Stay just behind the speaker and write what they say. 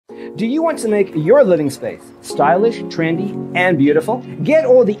Do you want to make your living space stylish, trendy, and beautiful? Get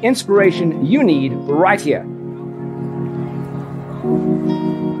all the inspiration you need right here.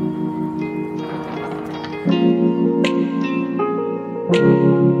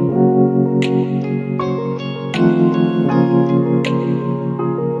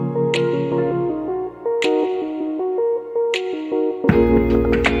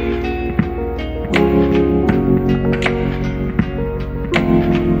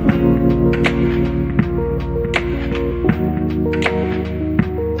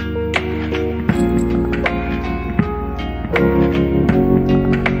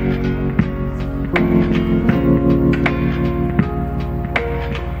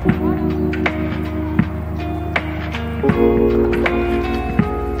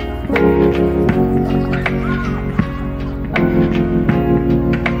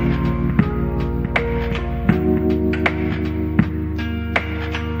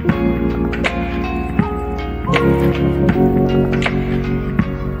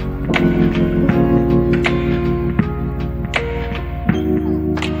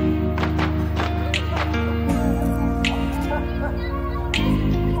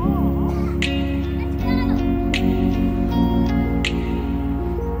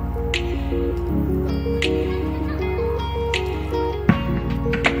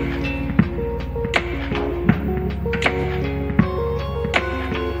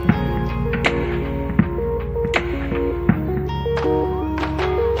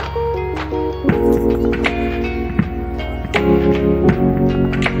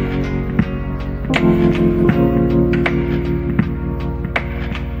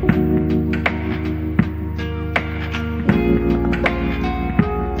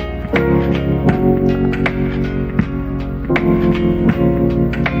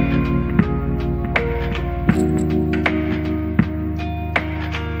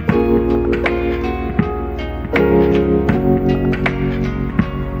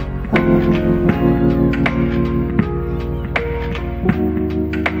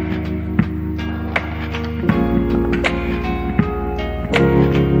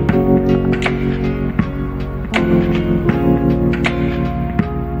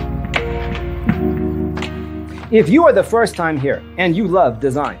 If you are the first time here and you love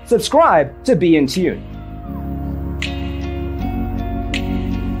design, subscribe to be in tune.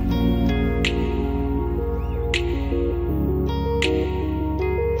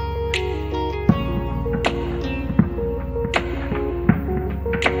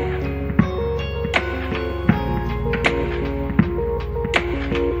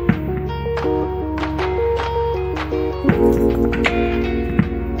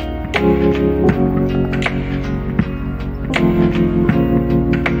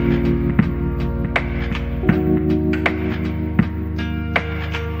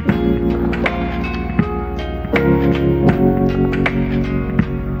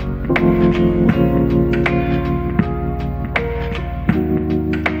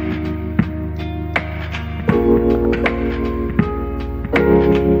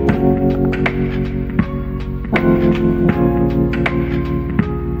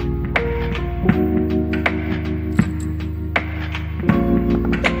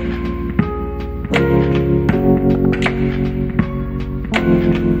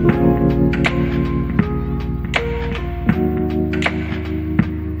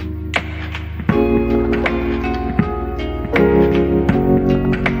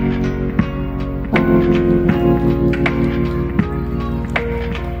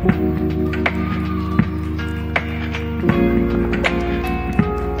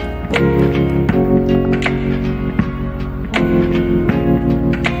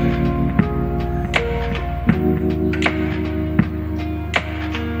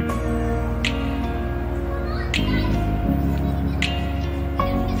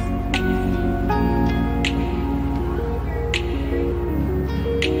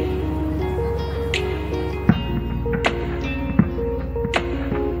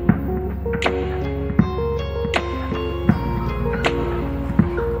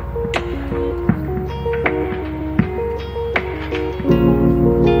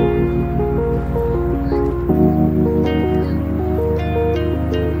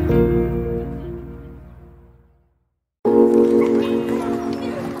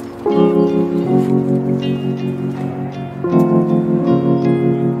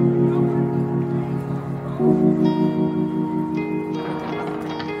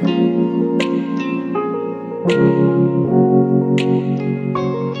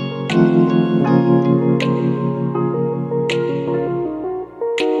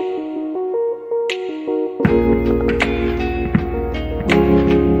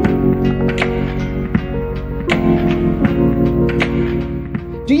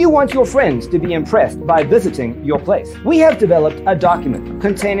 Do you want your friends to be impressed by visiting your place? We have developed a document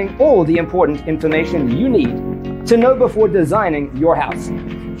containing all the important information you need to know before designing your house.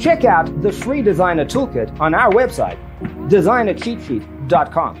 Check out the free designer toolkit on our website,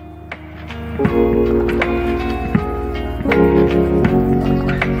 designercheatsheet.com.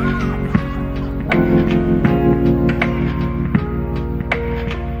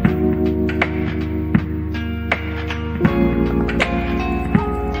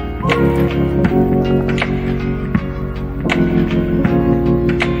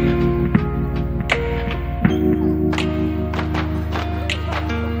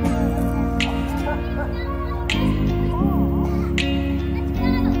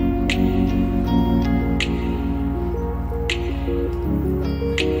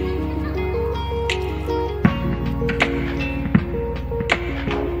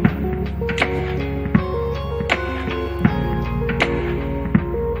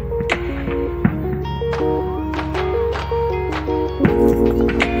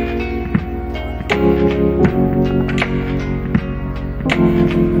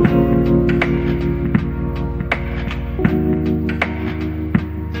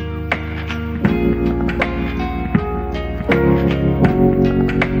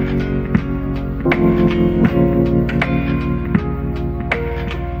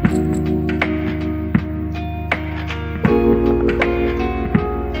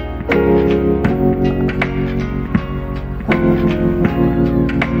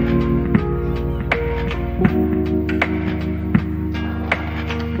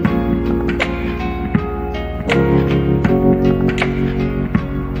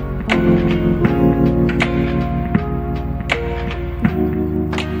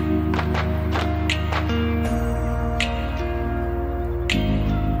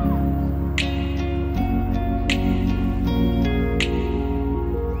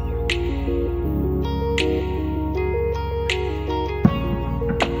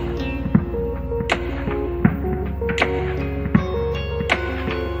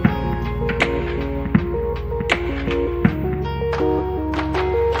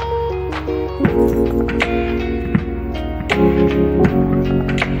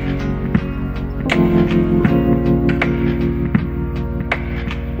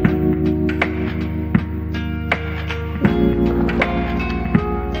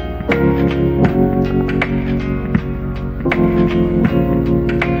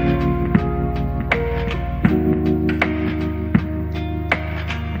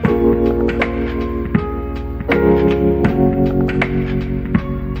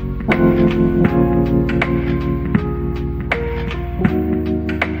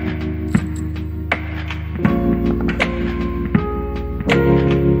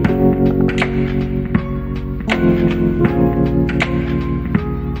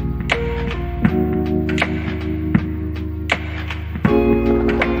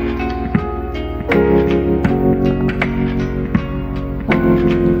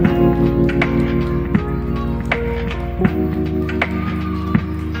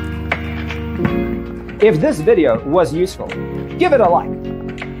 If this video was useful, give it a like.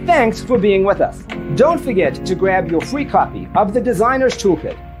 Thanks for being with us. Don't forget to grab your free copy of the Designer's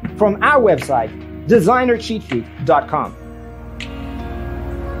Toolkit from our website, designercheatsheet.com.